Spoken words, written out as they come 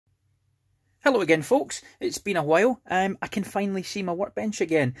Hello again, folks. It's been a while. I can finally see my workbench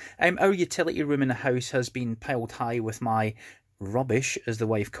again. Our utility room in the house has been piled high with my rubbish, as the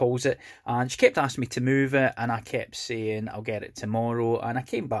wife calls it, and she kept asking me to move it, and I kept saying I'll get it tomorrow. And I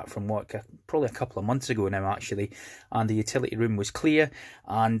came back from work probably a couple of months ago now, actually, and the utility room was clear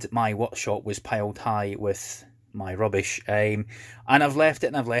and my workshop was piled high with my rubbish, and I've left it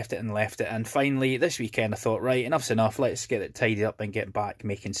and I've left it and left it, and finally this weekend I thought, right, enough's enough, let's get it tidied up and get back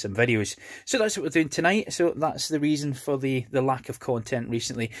making some videos. So that's what we're doing tonight. So that's the reason for the lack of content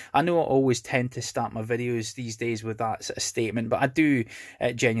recently. I know I always tend to start my videos these days with that sort of statement, but I do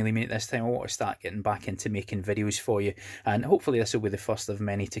genuinely mean it this time. I want to start getting back into making videos for you, and hopefully this will be the first of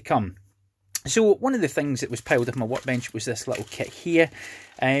many to come. So one of the things that was piled up on my workbench was this little kit here.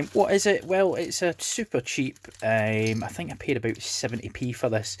 What is it? Well, it's a super cheap, I think I paid about 70p for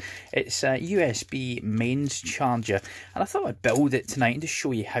this. It's a USB mains charger, and I thought I'd build it tonight and just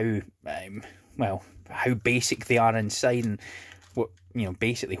show you how, well, how basic they are inside, and what, you know,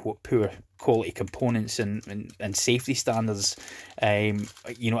 basically what poor quality components and safety standards,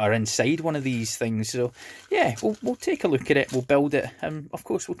 you know, are inside one of these things. So yeah, we'll take a look at it, we'll build it, and of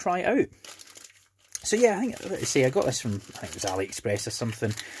course we'll try it out. So yeah, I think, let's say I got this from, I think it was AliExpress or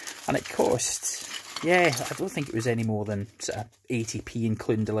something, and it cost, yeah, I don't think it was any more than sort of 80p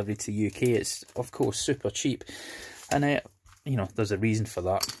including delivery to the UK. It's of course super cheap, and you know, there's a reason for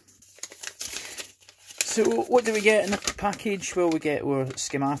that. So what do we get in the package? Well, we get our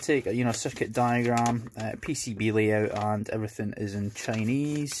schematic, you know, circuit diagram, PCB layout, and everything is in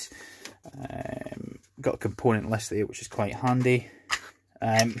Chinese. Got a component list there, which is quite handy.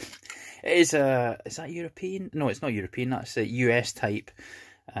 It is that European? No, it's not European, that's a US type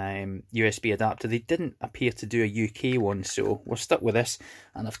USB adapter. They didn't appear to do a UK one, so we're stuck with this.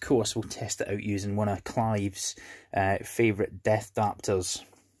 And of course, we'll test it out using one of Clive's favourite death adapters.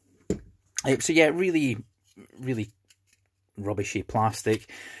 So yeah, really rubbishy plastic.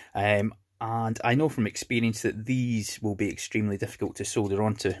 And I know from experience that these will be extremely difficult to solder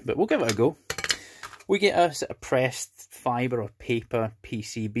onto, but we'll give it a go. We get a sort of pressed fibre or paper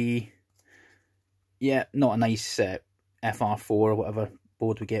PCB. Yeah, not a nice FR4 or whatever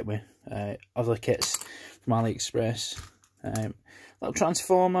board we get with other kits from AliExpress. Little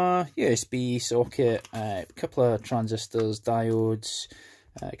transformer, USB socket, a couple of transistors, diodes,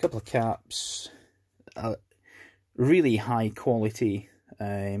 a couple of caps, really high quality,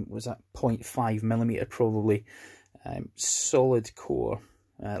 was that 0.5mm probably, solid core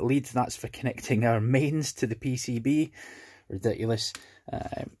lead, that's for connecting our mains to the PCB, ridiculous,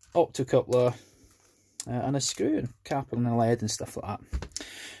 optocoupler, and a screw and cap on the lead and stuff like that.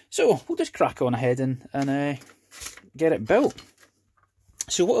 So we'll just crack on ahead and get it built.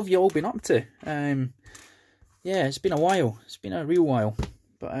 So what have you all been up to? Yeah, it's been a while, it's been a real while,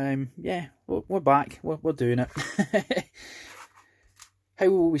 but yeah, we're back, we're doing it. How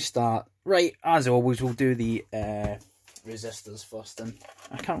will we start? Right, as always, we'll do the resistors first, and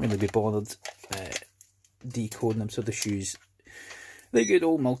I can't really be bothered decoding them, so just use the good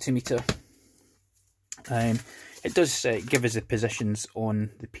old multimeter. It does give us the positions on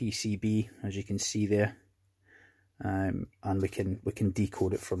the PCB, as you can see there, and we can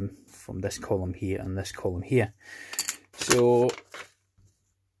decode it from this column here and this column here. So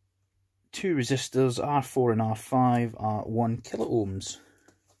two resistors, R4 and R5, are 1 kilo ohms.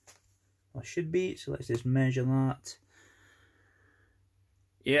 Or should be, so let's just measure that.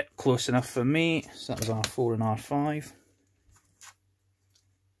 Yeah, close enough for me. So that was R4 and R5.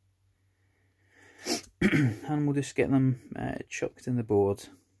 And we'll just get them chucked in the board.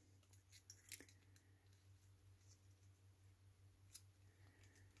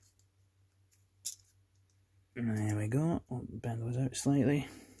 There we go. I'll bend those out slightly.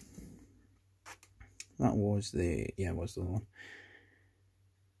 That was the, yeah, it was the one.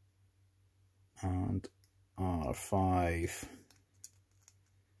 And R5.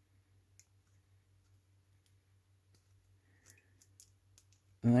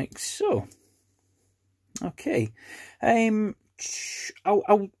 Like so. Okay, I'll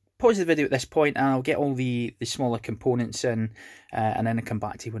pause the video at this point and I'll get all the smaller components in, and then I'll come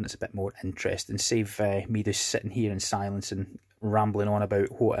back to you when it's a bit more interesting. Save me just sitting here in silence and rambling on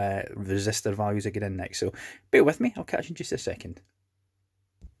about what resistor values I get in next. So bear with me, I'll catch you in just a second.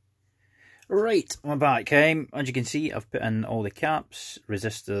 Right, I'm back. As you can see, I've put in all the caps,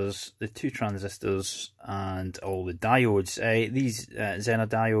 resistors, the two transistors, and all the diodes. These Zener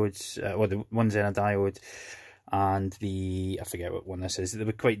diodes, or the one Zener diode, and the, I forget what one this is. They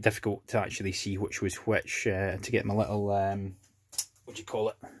were quite difficult to actually see which was which, to get my little, what do you call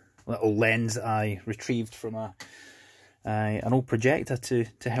it, little lens that I retrieved from a an old projector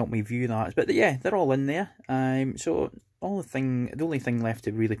to help me view that. But yeah, they're all in there. So the only thing left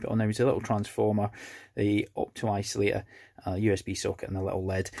to really put on now is a little transformer, the opto-isolator, USB socket, and a little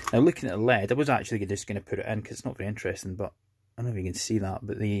LED. Now, looking at the LED, I was actually just going to put it in because it's not very interesting, but I don't know if you can see that,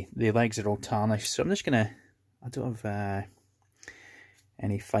 but the legs are all tarnished, so I'm just going to, I don't have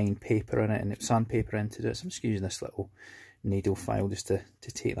any fine paper in it, and sandpaper into it, so I'm just using this little needle file just to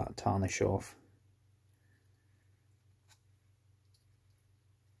take that tarnish off.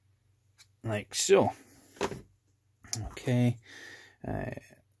 Like so. Okay,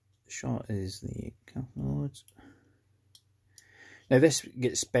 short is the cathodes. Now this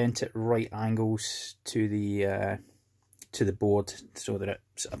gets bent at right angles to the board, so that it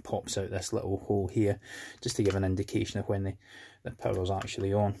sort of pops out this little hole here, just to give an indication of when the power is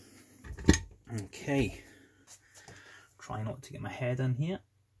actually on. Okay, try not to get my head in here.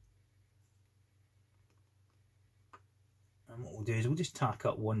 And what we'll do is we'll just tack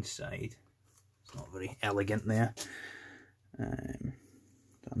up one side. It's not very elegant there.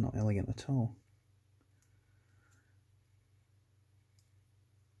 Not elegant at all.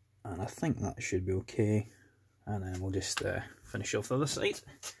 And I think that should be okay. And then we'll just finish off the other side.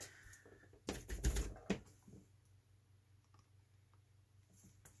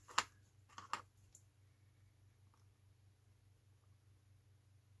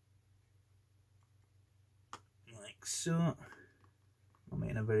 Like so. I'm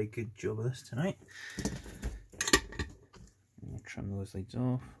making a very good job of this tonight. I'll trim those leads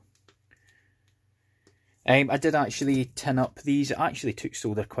off. I did actually tin up these. It actually took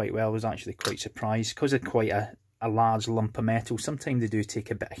solder quite well. I was actually quite surprised because they're quite a large lump of metal. Sometimes they do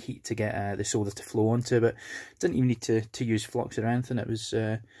take a bit of heat to get the solder to flow onto, but didn't even need to use flux or anything. It was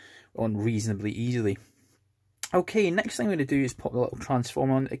on reasonably easily. Okay, next thing I'm going to do is pop the little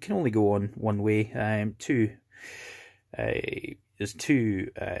transformer on. It can only go on one way. There's two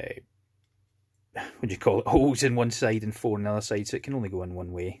what do you call it, holes in one side and 4 on the other side, so it can only go in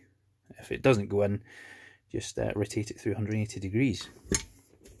one way. If it doesn't go in, just rotate it through 180 degrees.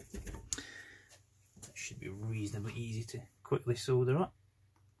 That should be reasonably easy to quickly solder up.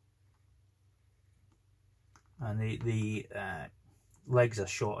 And the legs are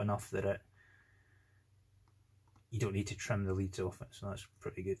short enough that you don't need to trim the leads off it, so that's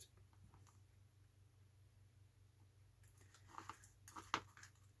pretty good.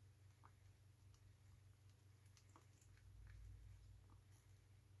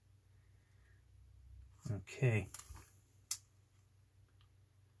 Okay,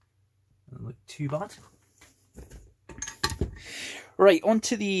 doesn't look too bad. Right,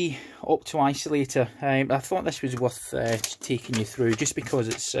 onto the opto-isolator. I thought this was worth taking you through, just because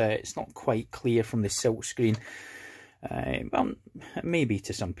it's not quite clear from the silk screen. Well, maybe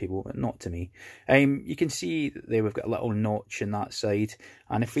to some people, but not to me. You can see there we've got a little notch in that side,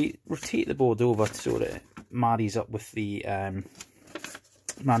 and if we rotate the board over so that it marries up with the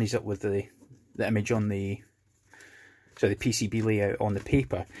image on the PCB layout on the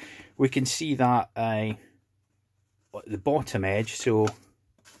paper, we can see that the bottom edge, so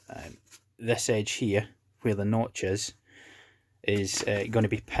this edge here where the notch is going to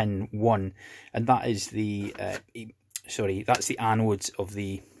be pin 1, and that is the that's the anodes of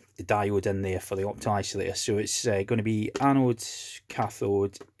the diode in there for the opto-isolator. So it's going to be anode,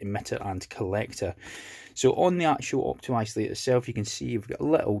 cathode, emitter and collector. So on the actual opto-isolator itself, you can see you've got a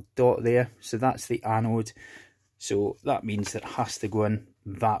little dot there, so that's the anode. So that means that it has to go in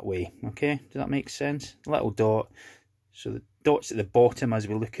that way. Okay, does that make sense? A little dot. So the dot's at the bottom as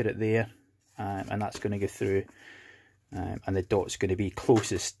we look at it there, and that's going to go through, and the dot's going to be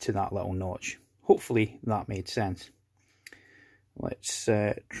closest to that little notch. Hopefully that made sense. Let's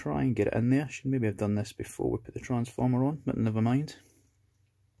try and get it in there. Should maybe have done this before we put the transformer on, but never mind.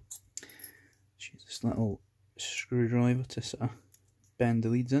 Let's use this little screwdriver to sort of bend the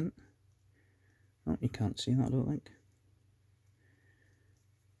leads in. Oh, you can't see that, I don't think.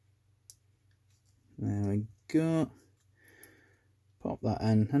 There we go. Pop that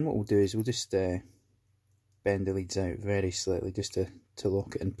in, and what we'll do is we'll just bend the leads out very slightly just to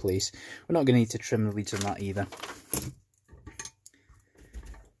lock it in place. We're not going to need to trim the leads on that either.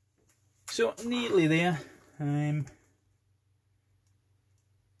 So neatly there.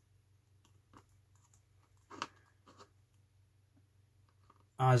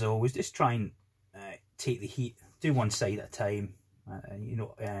 As always, just try and take the heat, do one side at a time,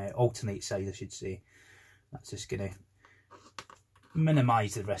 alternate side I should say. That's just going to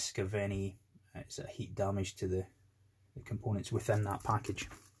minimise the risk of any sort of heat damage to the components within that package.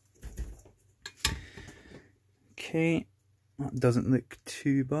 Okay, that doesn't look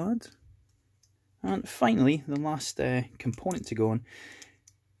too bad. And finally, the last component to go on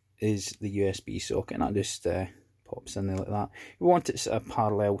is the USB socket, and that just pops in there like that. You want it sort of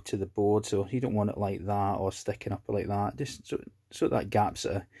parallel to the board, so you don't want it like that or sticking up like that, just so that gap's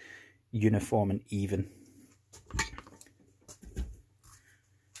sort of uniform and even.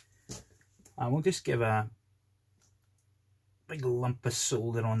 And we'll just give a big lump of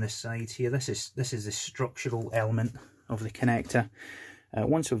solder on this side here. This is the structural element of the connector.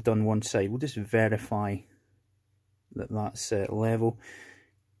 Once we've done one side, we'll just verify that that's level.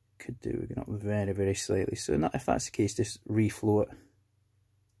 Could do it up very, very slightly. So if that's the case, just reflow it.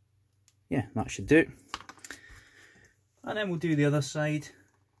 Yeah, that should do it. And then we'll do the other side.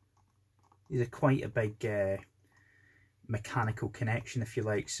 These are quite a big mechanical connection, if you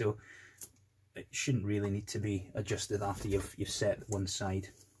like, so it shouldn't really need to be adjusted after you've set one side.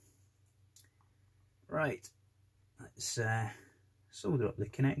 Right, let's solder up the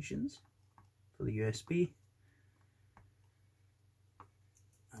connections for the USB.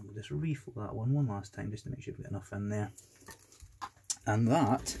 And we'll just refill that one last time just to make sure we've got enough in there. And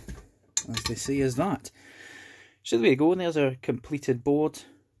that, as they say, is that. So there we go, and there's our completed board.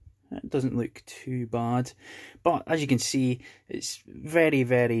 It doesn't look too bad, but as you can see, it's very,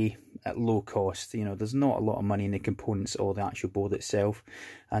 very at low cost. You know, there's not a lot of money in the components or the actual board itself,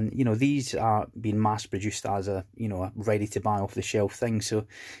 and you know, these are being mass produced as a, you know, a ready to buy off the shelf thing. So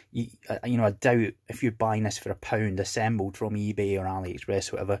you know, I doubt if you're buying this for £1 assembled from eBay or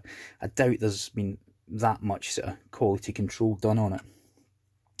AliExpress or whatever, I doubt there's been that much sort of quality control done on it.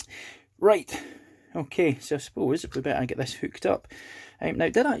 Right, okay, so I suppose we better get this hooked up. Now,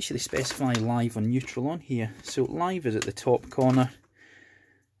 it did actually specify live and neutral on here. So live is at the top corner,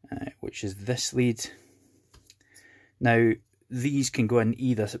 which is this lead. Now, these can go in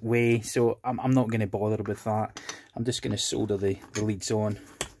either way, so I'm not going to bother with that. I'm just going to solder the leads on.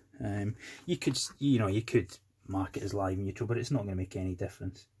 You could mark it as live and neutral, but it's not going to make any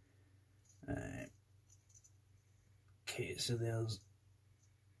difference. Okay, so there's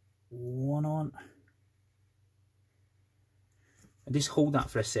one on. And just hold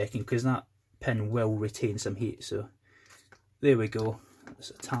that for a second, because that pin will retain some heat. So there we go, it's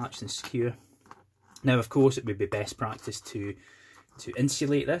attached and secure. Now, of course, it would be best practice to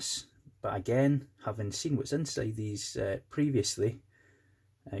insulate this, but again, having seen what's inside these previously,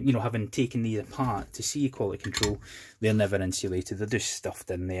 you know, having taken these apart to see quality control, they're never insulated, they're just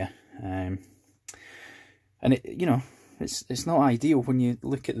stuffed in there. And it, you know, it's not ideal when you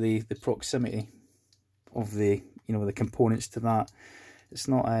look at the proximity of the, you know, the components to that. It's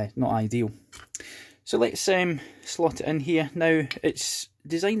not ideal. So let's slot it in here. Now, it's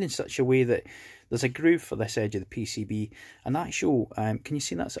designed in such a way that there's a groove for this edge of the PCB, and that actual can you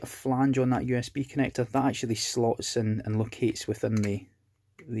see that sort of flange on that USB connector? That actually slots in and locates within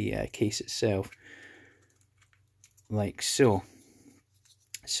the case itself, like so.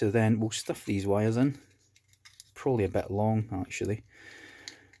 So then we'll stuff these wires in, probably a bit long actually,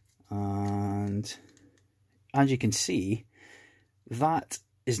 and as you can see, that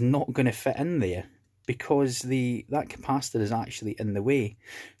is not going to fit in there because that capacitor is actually in the way.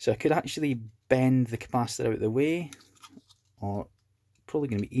 So I could actually bend the capacitor out of the way, or probably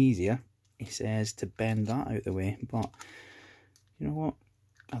going to be easier, he says, to bend that out of the way, but you know what,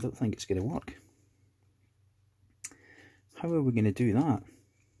 I don't think it's going to work. How are we going to do that?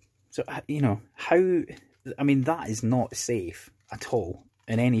 So, you know, I mean, that is not safe at all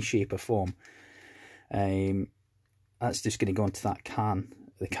in any shape or form. That's just going to go into that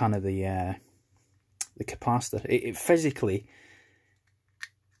the can of the capacitor. It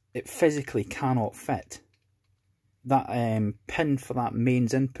physically cannot fit. That pin for that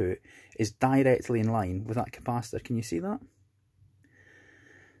mains input is directly in line with that capacitor. Can you see that?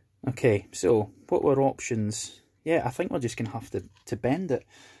 Okay, so what were options? Yeah, I think we're just going to have to bend it.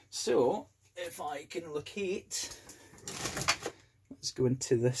 So if I can locate, let's go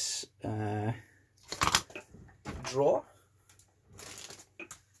into this drawer.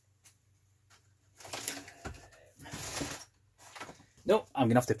 No, I'm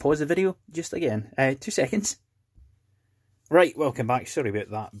going to have to pause the video just again. 2 seconds. Right, welcome back. Sorry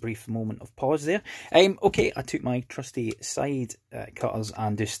about that brief moment of pause there. Okay, I took my trusty side cutters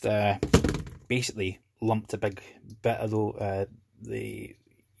and just basically lumped a big bit of the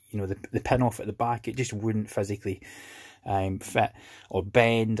pin off at the back. It just wouldn't physically fit or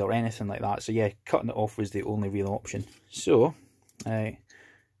bend or anything like that. So yeah, cutting it off was the only real option. So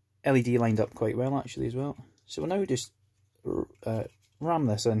LED lined up quite well actually as well. So we'll now just ram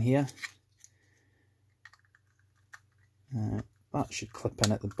this in here. That should clip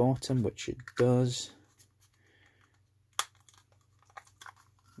in at the bottom, which it does,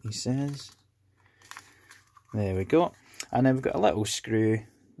 he says. There we go. And then we've got a little screw,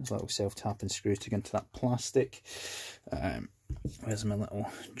 a little self-tapping screw to go into that plastic. Where's my little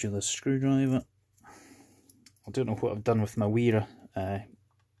jeweler's screwdriver? I don't know what I've done with my Wire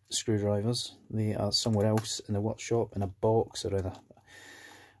screwdrivers. They are somewhere else in the workshop, in a box or in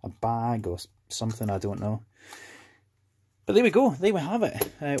a bag or something, I don't know. But there we go, there we have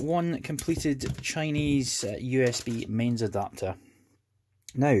it. One completed Chinese USB mains adapter.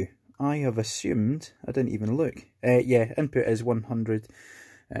 Now, I have assumed, I didn't even look, yeah, input is 100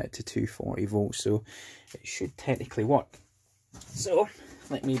 to 240 volts, so it should technically work. So,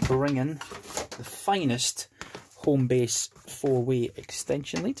 let me bring in the finest Homebase 4-way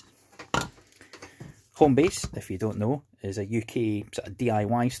extension lead. Homebase, if you don't know, is a UK sort of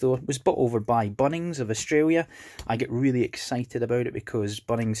DIY store. It was bought over by Bunnings of Australia. I get really excited about it because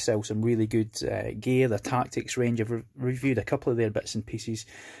Bunnings sell some really good gear. Their tactics range, I've reviewed a couple of their bits and pieces.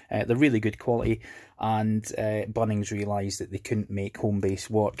 They're really good quality, and Bunnings realised that they couldn't make Homebase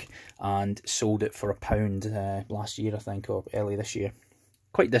work and sold it for £1 last year, I think, or early this year.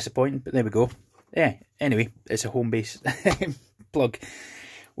 Quite disappointing, but there we go. Yeah, anyway, it's a Homebase plug.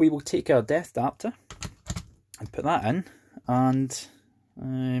 We will take our depth adapter and put that in, and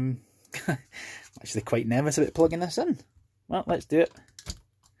I'm actually quite nervous about plugging this in. Well, let's do it.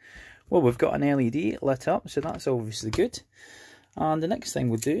 Well, we've got an LED lit up, so that's obviously good. And the next thing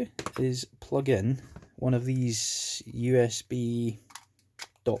we'll do is plug in one of these USB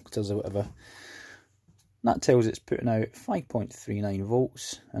doctors or whatever. That tells it's putting out 5.39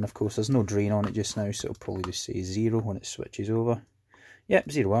 volts, and of course there's no drain on it just now, so it'll probably just say 0 when it switches over. Yep,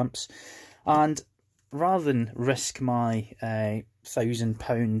 0 amps. And rather than risk my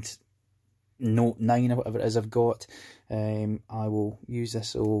 £1,000 Note 9 or whatever it is I've got, I will use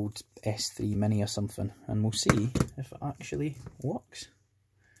this old S3 Mini or something, and we'll see if it actually works.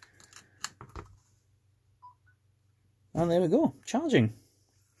 And there we go, charging.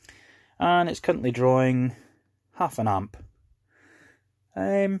 And it's currently drawing ½ amp.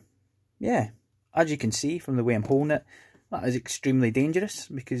 Yeah, as you can see from the way I'm holding it, that is extremely dangerous,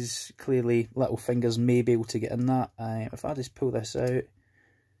 because clearly little fingers may be able to get in that. If I just pull this out,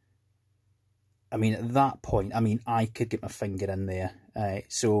 I mean, at that point, I mean, I could get my finger in there.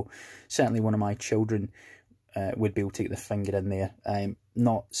 So certainly one of my children would be able to get the finger in there.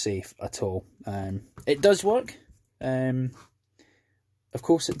 Not safe at all. It does work. Of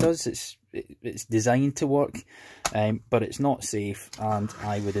course it does. It's designed to work, but it's not safe, and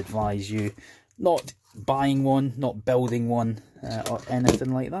I would advise you not buying one, not building one, or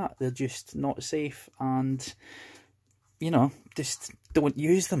anything like that. They're just not safe, and you know, just don't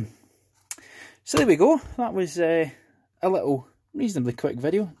use them. So there we go. That was a little reasonably quick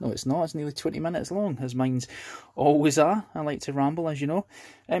video. No, it's not. It's nearly 20 minutes long, as mine's always are. I like to ramble, as you know.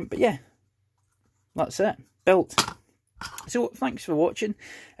 But yeah, that's it. Built. So thanks for watching.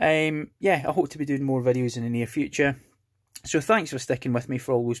 Yeah, I hope to be doing more videos in the near future. So thanks for sticking with me,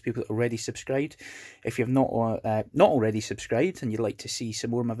 for all those people that already subscribed. If you've not already subscribed and you'd like to see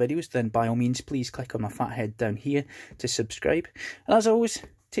some more of my videos, then by all means, please click on my fat head down here to subscribe. And as always,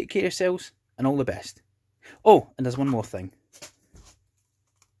 take care of yourselves and all the best. Oh, and there's one more thing.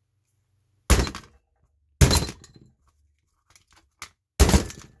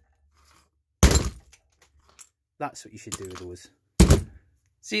 That's what you should do with those.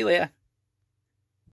 See you later.